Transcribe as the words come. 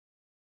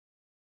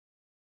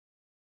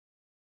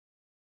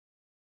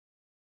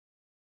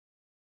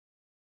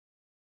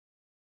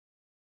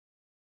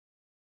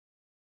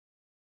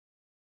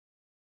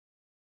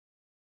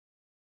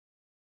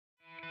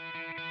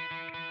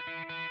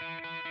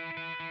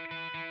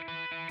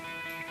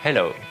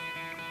Hello!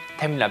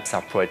 Time-lapse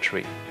are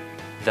poetry.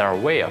 They are a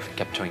way of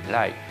capturing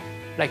life,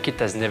 like it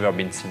has never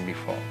been seen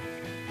before.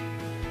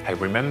 I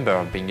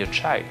remember being a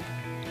child,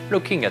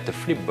 looking at a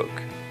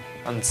flipbook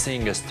and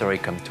seeing a story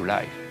come to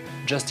life,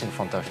 just in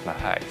front of my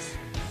eyes.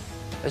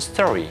 A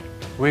story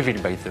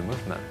revealed by the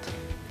movement.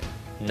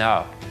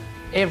 Now,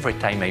 every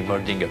time I'm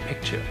holding a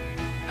picture,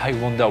 I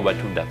wonder what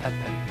would have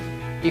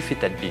happened if it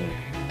had been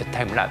a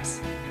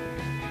time-lapse.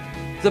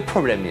 The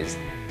problem is,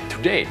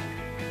 today,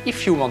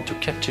 if you want to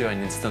capture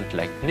an instant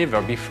like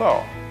never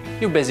before,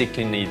 you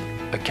basically need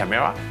a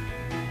camera,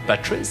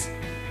 batteries,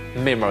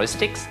 memory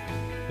sticks,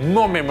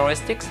 more memory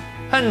sticks,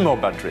 and more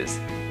batteries.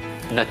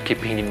 Not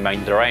keeping in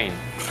mind the rain.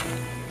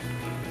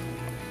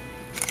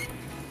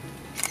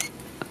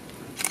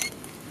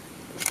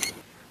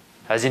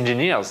 As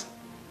engineers,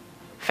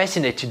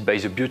 fascinated by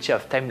the beauty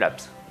of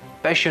time-lapse,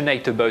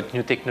 passionate about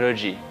new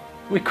technology,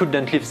 we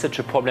couldn't leave such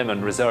a problem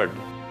unresolved.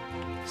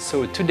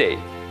 So today,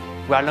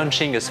 we are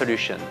launching a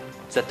solution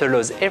that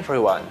allows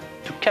everyone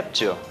to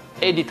capture,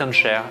 edit and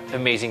share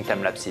amazing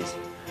time-lapses,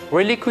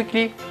 really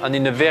quickly and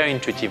in a very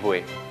intuitive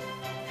way.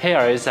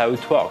 Here is how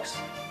it works.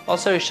 Our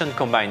solution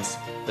combines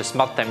a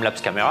smart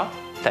time-lapse camera,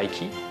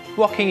 Taiki,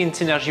 working in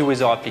synergy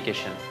with our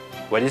application.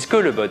 What is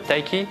cool about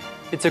Taiki?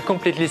 It's a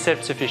completely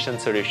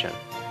self-sufficient solution,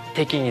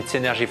 taking its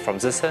energy from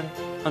the sun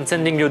and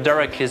sending you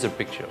directly the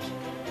pictures,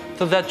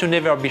 so that you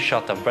never be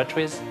short of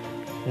batteries,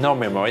 nor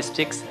memory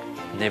sticks,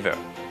 never.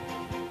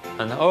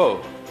 And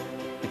oh,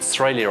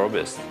 it's really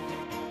robust.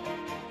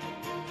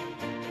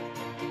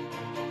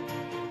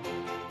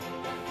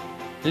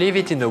 Leave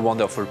it in a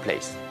wonderful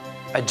place.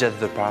 Adjust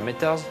the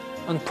parameters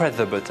and press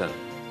the button.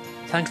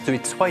 Thanks to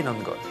its wide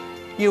angle,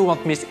 you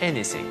won't miss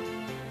anything.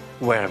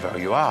 Wherever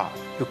you are,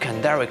 you can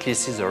directly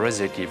see the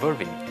result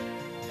evolving,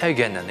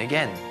 again and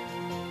again.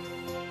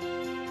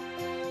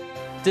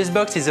 This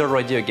box is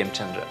already a game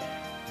changer.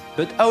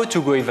 But how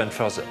to go even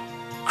further?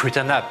 Create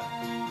an app.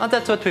 And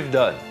that's what we've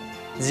done.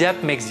 The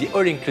app makes the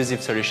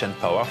all-inclusive solution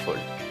powerful.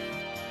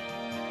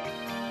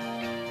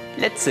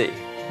 Let's say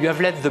you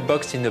have left the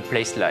box in a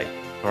place like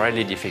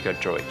really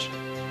difficult to reach,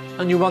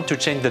 and you want to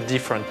change the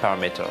different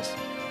parameters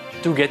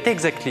to get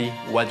exactly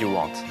what you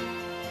want.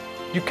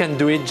 You can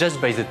do it just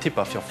by the tip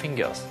of your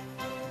fingers.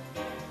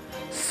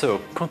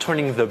 So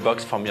controlling the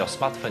box from your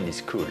smartphone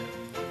is cool,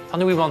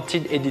 and we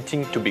wanted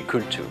editing to be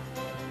cool too.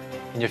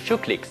 In a few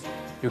clicks,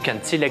 you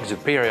can select the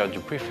period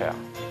you prefer,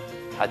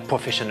 add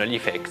professional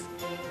effects,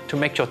 to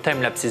make your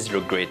time-lapses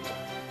look great.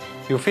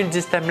 You feel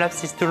this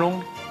time-lapse is too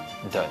long?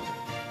 Done.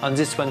 And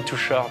this one too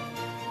short?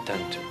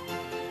 Done too.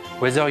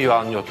 Whether you are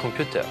on your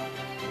computer,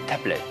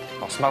 tablet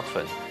or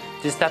smartphone,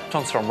 this app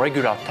transforms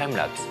regular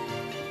time-lapse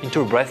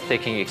into a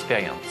breathtaking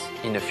experience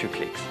in a few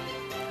clicks.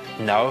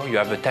 Now you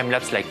have a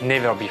time-lapse like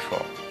never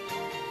before.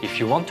 If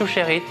you want to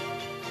share it,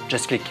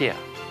 just click here,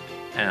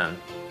 and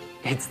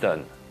it's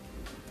done.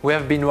 We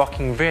have been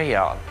working very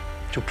hard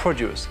to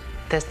produce,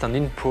 test and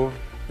improve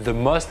the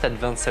most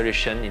advanced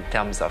solution in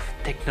terms of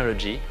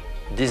technology,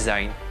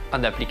 design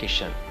and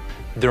application.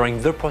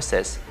 During the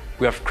process,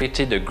 we have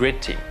created a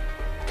great team,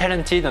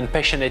 talented and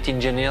passionate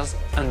engineers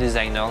and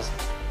designers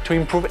to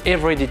improve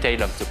every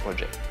detail of the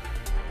project.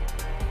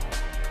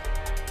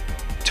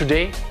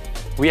 Today,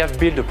 we have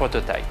built a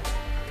prototype,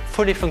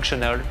 fully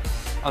functional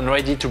and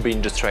ready to be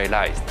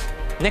industrialized.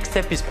 Next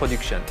step is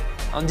production,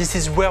 and this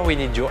is where we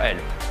need your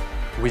help.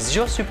 With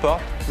your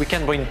support, we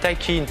can bring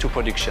Taiki into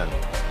production,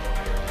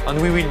 and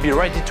we will be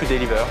ready to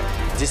deliver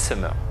this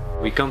summer.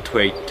 We can't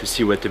wait to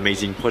see what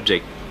amazing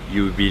project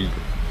you build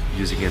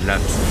using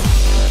enlap.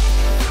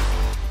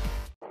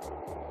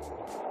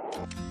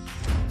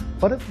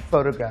 What if a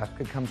photograph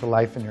could come to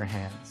life in your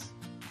hands?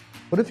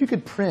 What if you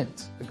could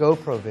print a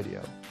GoPro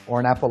video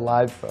or an Apple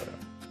Live photo?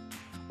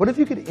 What if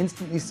you could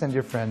instantly send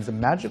your friends a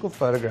magical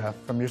photograph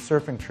from your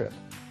surfing trip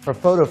or a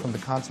photo from the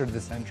concert of the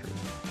century?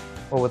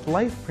 Well, with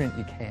LifePrint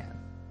you can.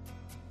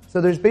 So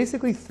there's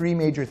basically three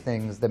major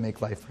things that make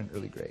LifePrint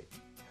really great.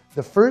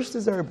 The first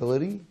is our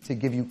ability to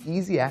give you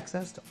easy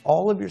access to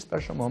all of your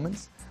special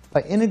moments by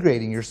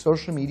integrating your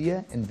social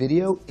media and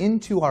video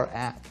into our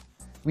app.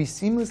 We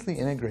seamlessly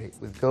integrate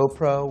with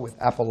GoPro,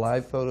 with Apple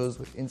Live photos,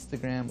 with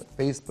Instagram, with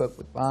Facebook,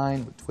 with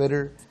Vine, with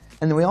Twitter.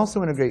 And then we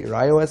also integrate your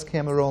iOS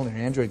camera roll and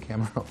your Android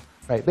camera roll.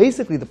 Right?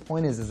 Basically, the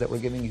point is that we're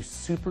giving you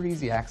super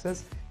easy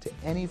access to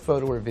any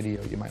photo or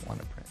video you might want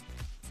to print.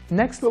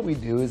 Next, what we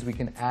do is we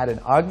can add an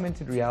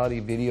augmented reality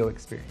video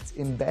experience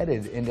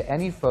embedded into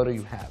any photo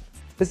you have.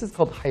 This is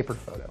called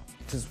Hyperphoto,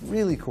 which is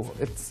really cool.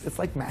 It's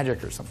like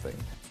magic or something.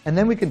 And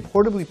then we can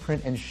portably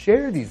print and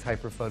share these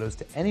hyperphotos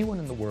to anyone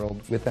in the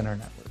world within our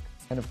network.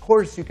 And of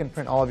course, you can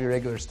print all of your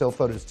regular still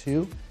photos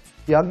too.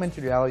 The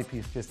augmented reality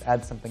piece just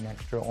adds something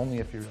extra only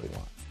if you really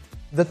want.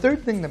 The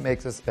third thing that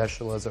makes us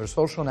special is our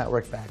social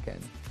network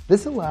backend.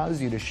 This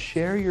allows you to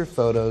share your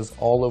photos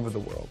all over the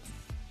world.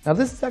 Now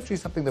this is actually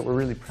something that we're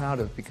really proud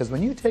of, because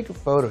when you take a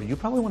photo, you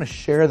probably want to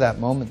share that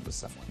moment with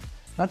someone,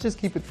 not just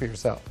keep it for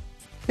yourself.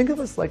 Think of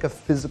us like a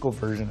physical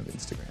version of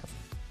Instagram.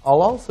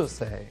 I'll also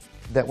say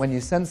that when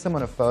you send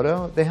someone a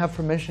photo, they have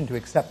permission to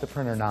accept the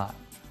print or not.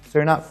 so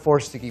you're not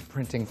forced to keep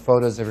printing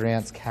photos of your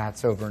aunt's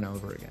cats over and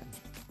over again.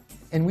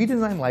 And we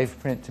designed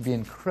LifePrint to be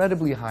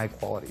incredibly high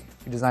quality.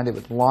 We designed it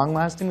with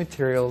long-lasting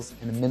materials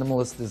and a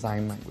minimalist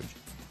design language.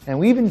 And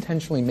we've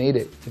intentionally made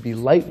it to be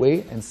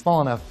lightweight and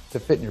small enough to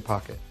fit in your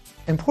pocket.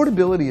 And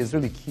portability is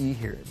really key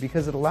here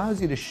because it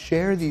allows you to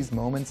share these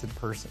moments in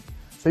person.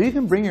 So you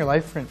can bring your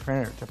LifePrint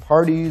printer to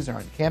parties or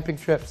on camping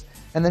trips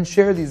and then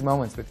share these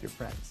moments with your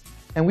friends.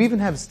 And we even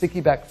have sticky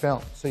back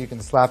film, so you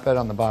can slap it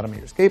on the bottom of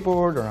your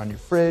skateboard or on your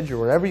fridge or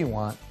wherever you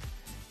want.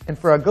 And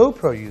for our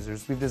GoPro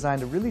users, we've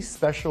designed a really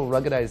special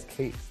ruggedized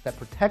case that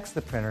protects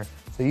the printer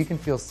so you can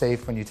feel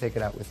safe when you take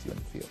it out with you in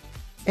the field.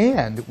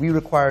 And we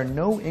require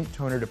no ink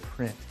toner to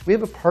print. We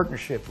have a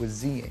partnership with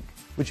Z-Ink,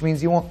 which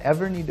means you won't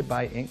ever need to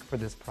buy ink for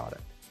this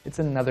product. It's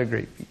another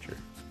great feature.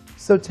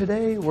 So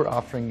today, we're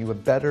offering you a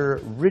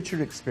better,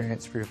 richer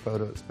experience for your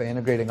photos by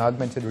integrating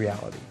augmented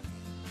reality.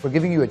 We're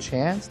giving you a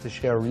chance to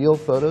share real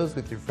photos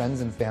with your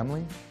friends and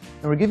family,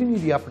 and we're giving you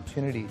the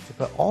opportunity to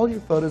put all your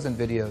photos and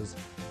videos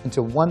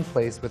into one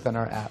place within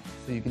our app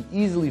so you can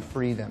easily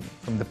free them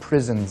from the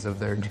prisons of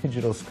their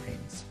digital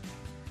screens.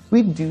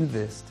 We do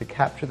this to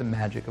capture the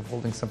magic of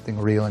holding something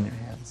real in your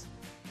hands.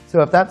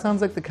 So if that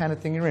sounds like the kind of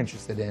thing you're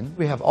interested in,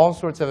 we have all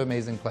sorts of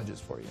amazing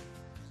pledges for you.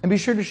 And be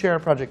sure to share our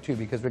project too,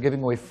 because we're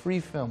giving away free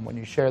film when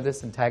you share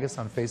this and tag us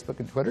on Facebook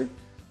and Twitter.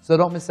 So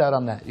don't miss out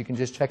on that. You can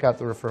just check out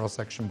the referral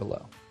section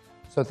below.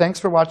 So thanks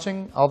for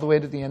watching all the way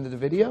to the end of the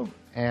video,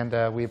 and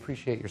we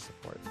appreciate your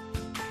support.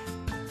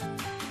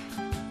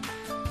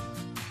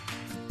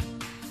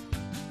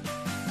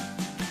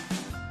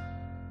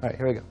 All right,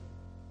 here we go.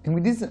 And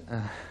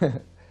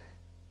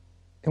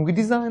we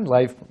designed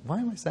life. Why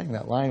am I saying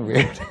that line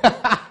weird?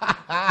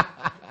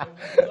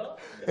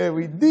 And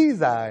we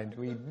designed.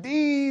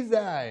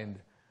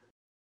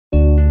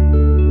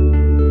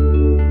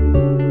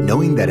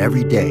 Knowing that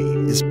every day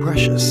is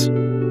precious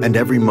and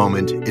every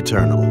moment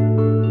eternal,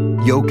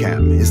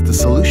 YoCam is the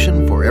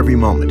solution for every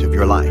moment of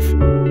your life.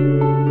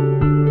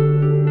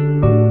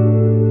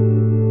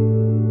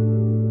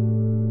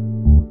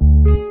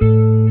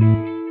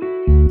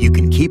 You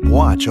can keep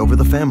watch over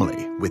the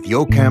family with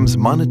YoCam's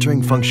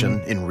monitoring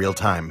function in real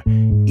time,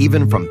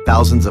 even from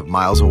thousands of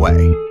miles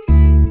away.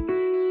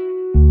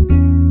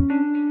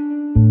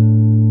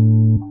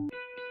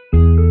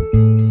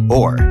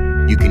 Or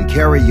you can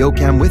carry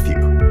YoCam with you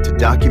to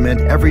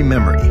document every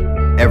memory,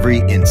 every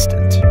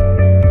instant.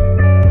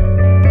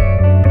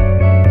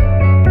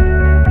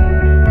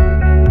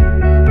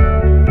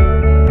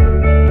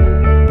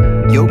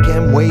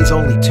 YoCam weighs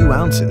only 2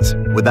 ounces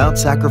without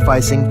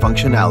sacrificing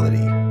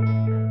functionality.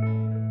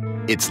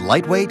 It's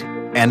lightweight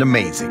and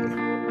amazing.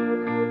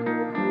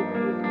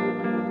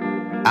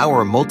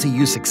 Our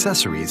multi-use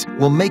accessories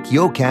will make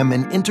YoCam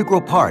an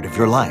integral part of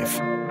your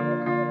life.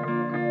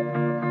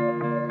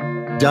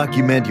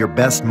 Document your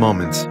best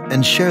moments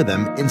and share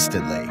them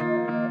instantly.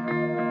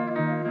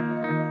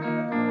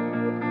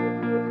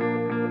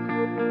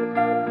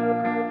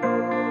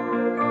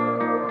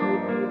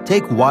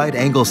 Take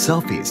wide-angle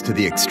selfies to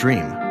the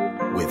extreme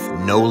with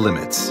no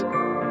limits.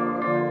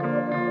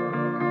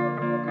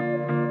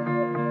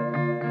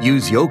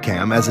 Use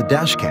YoCam as a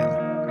dash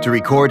cam to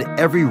record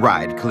every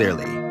ride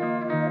clearly.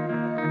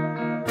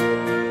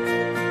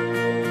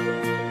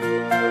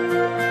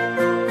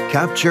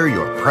 Capture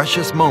your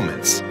precious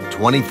moments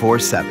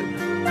 24/7.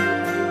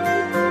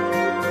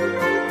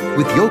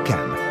 With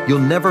YoCam, you'll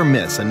never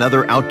miss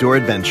another outdoor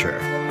adventure.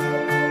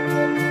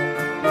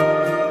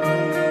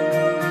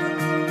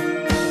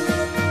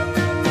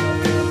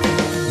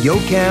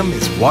 YoCam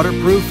is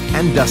waterproof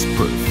and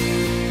dustproof,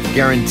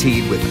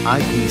 guaranteed with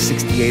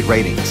IP68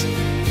 ratings.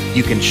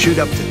 You can shoot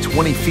up to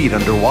 20 feet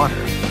underwater.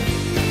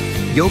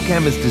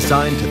 YoCam is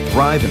designed to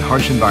thrive in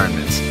harsh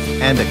environments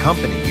and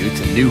accompany you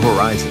to new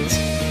horizons.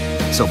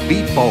 So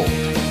be bold,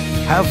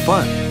 have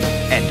fun,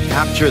 and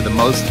capture the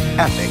most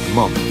epic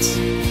moments.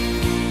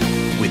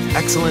 With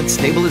excellent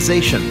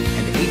stabilization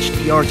and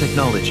HDR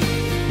technology,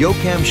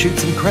 YoCam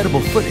shoots incredible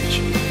footage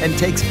and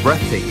takes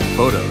breathtaking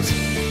photos,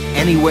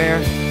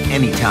 anywhere,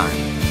 anytime.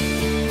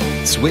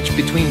 Switch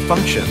between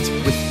functions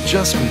with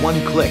just one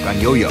click on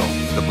Yo-Yo,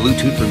 the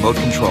Bluetooth remote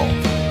control.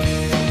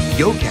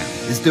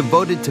 YoCam is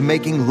devoted to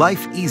making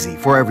life easy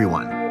for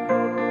everyone.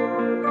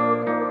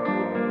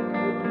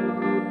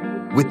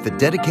 With the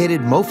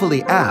dedicated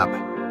Mofily app,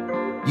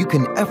 you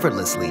can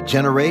effortlessly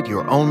generate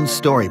your own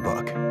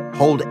storybook.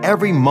 Hold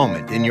every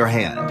moment in your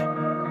hand.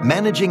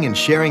 Managing and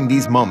sharing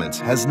these moments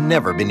has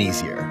never been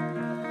easier.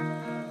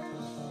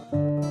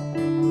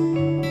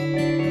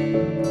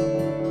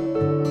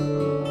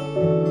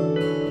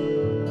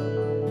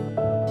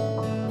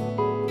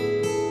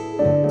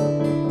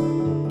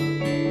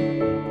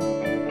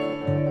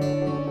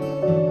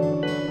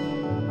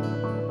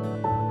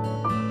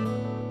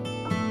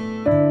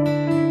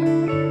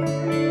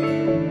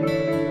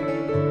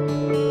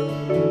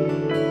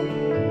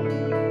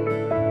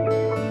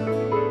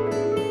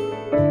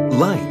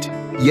 Light,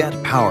 yet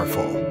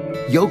powerful.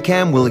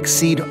 YoCam will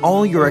exceed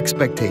all your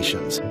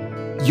expectations.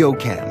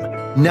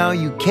 YoCam, now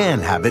you can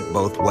have it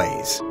both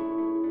ways.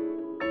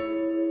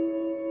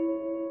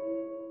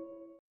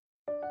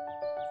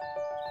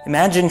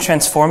 Imagine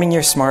transforming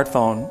your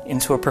smartphone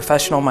into a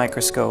professional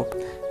microscope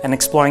and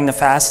exploring the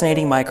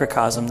fascinating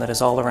microcosm that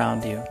is all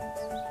around you.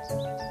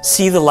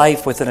 See the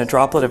life within a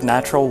droplet of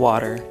natural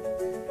water.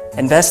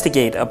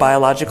 Investigate a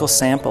biological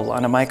sample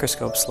on a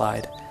microscope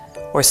slide,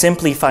 or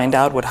simply find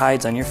out what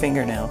hides on your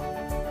fingernail.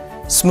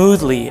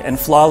 Smoothly and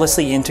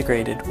flawlessly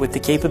integrated with the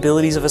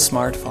capabilities of a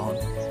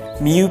smartphone,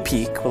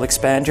 Upeek will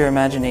expand your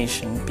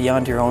imagination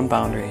beyond your own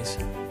boundaries.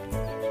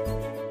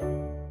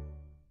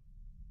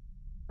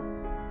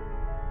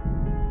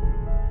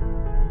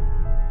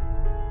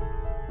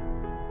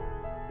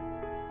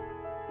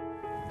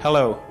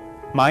 Hello,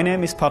 my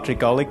name is Patrick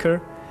Galliker,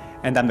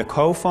 and I'm the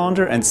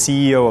co-founder and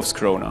CEO of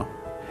Scrona,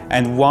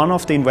 and one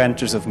of the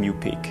inventors of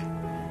Upeek.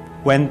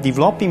 When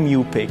developing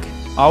Upeek,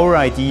 our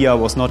idea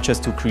was not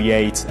just to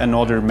create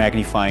another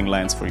magnifying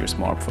lens for your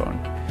smartphone.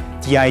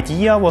 The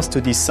idea was to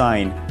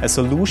design a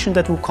solution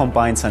that would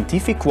combine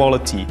scientific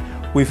quality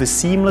with a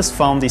seamless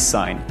fun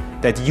design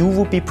that you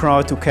would be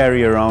proud to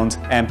carry around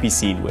and be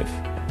seen with.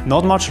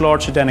 Not much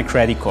larger than a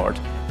credit card,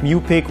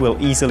 Upeek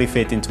will easily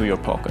fit into your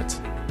pocket.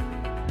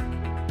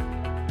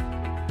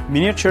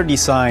 Miniature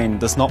design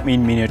does not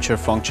mean miniature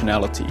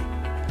functionality.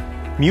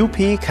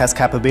 Upeek has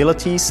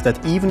capabilities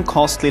that even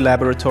costly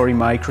laboratory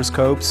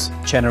microscopes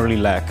generally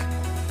lack.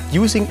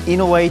 Using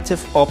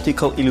innovative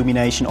optical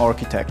illumination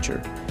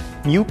architecture,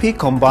 Upeek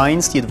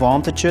combines the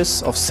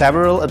advantages of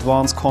several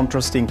advanced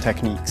contrasting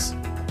techniques.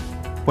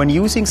 When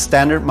using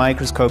standard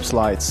microscope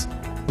slides,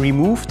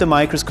 remove the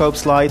microscope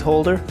slide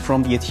holder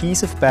from the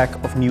adhesive back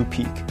of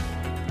Upeek.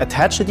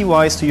 Attach the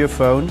device to your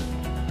phone,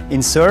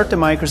 insert the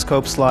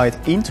microscope slide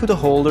into the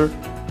holder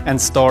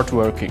and start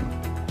working.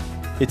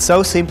 It's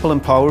so simple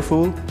and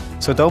powerful,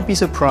 so don't be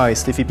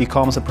surprised if it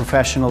becomes a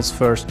professional's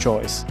first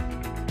choice.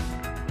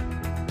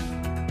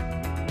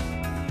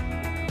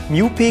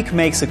 Upeek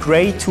makes a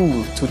great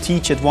tool to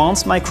teach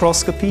advanced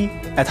microscopy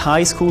at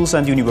high schools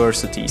and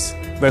universities,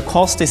 where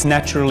cost is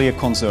naturally a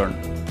concern.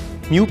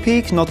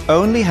 Upeek not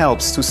only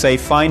helps to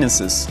save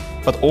finances,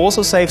 but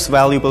also saves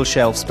valuable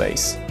shelf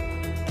space.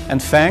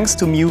 And thanks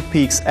to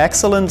Upeek's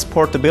excellent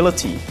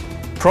portability,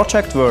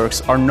 project works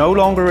are no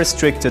longer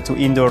restricted to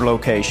indoor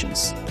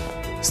locations.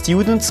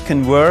 Students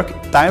can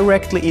work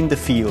directly in the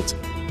field,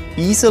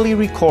 easily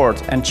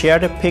record and share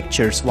their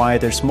pictures via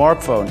their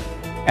smartphone,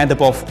 and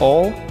above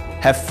all,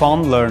 have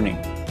fun learning.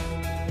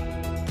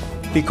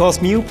 Because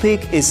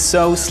Upeek is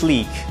so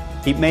sleek,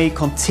 it may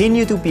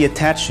continue to be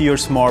attached to your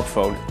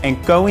smartphone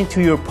and go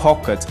into your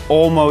pocket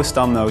almost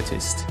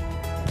unnoticed.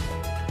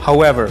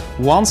 However,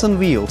 once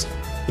unveiled,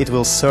 it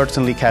will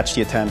certainly catch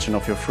the attention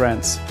of your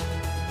friends.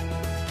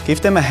 Give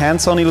them a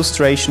hands-on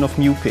illustration of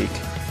Upeek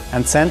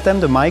and send them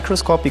the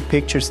microscopic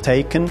pictures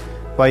taken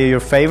via your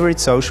favorite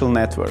social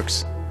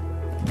networks.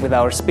 With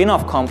our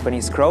spin-off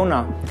company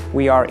Scrona,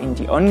 we are in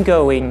the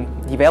ongoing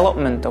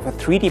development of a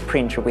 3D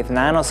printer with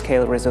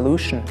nanoscale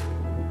resolution.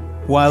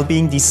 While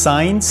being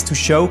designed to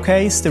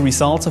showcase the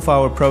results of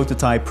our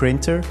prototype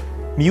printer,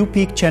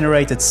 Upeek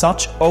generated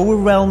such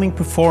overwhelming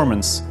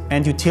performance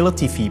and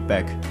utility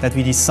feedback that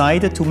we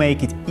decided to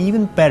make it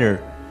even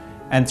better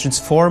and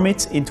transform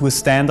it into a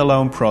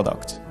standalone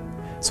product.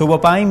 So by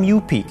buying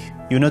Upeek,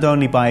 you not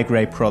only buy a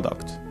great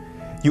product,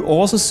 you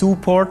also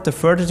support the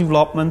further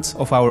development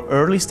of our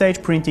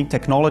early-stage printing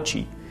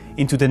technology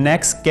into the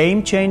next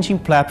game-changing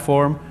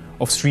platform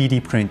of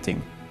 3D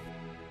printing.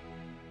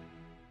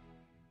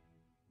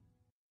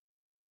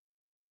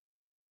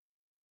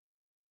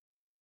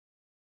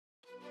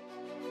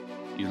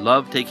 You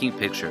love taking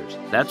pictures,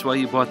 that's why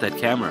you bought that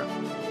camera.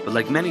 But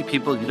like many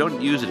people, you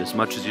don't use it as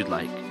much as you'd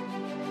like.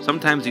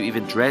 Sometimes you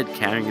even dread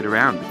carrying it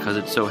around because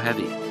it's so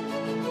heavy.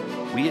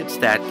 We at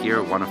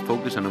StatGear want to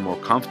focus on a more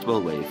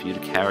comfortable way for you to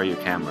carry your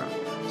camera,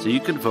 so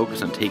you can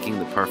focus on taking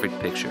the perfect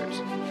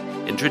pictures.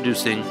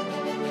 Introducing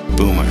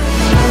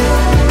Boomer.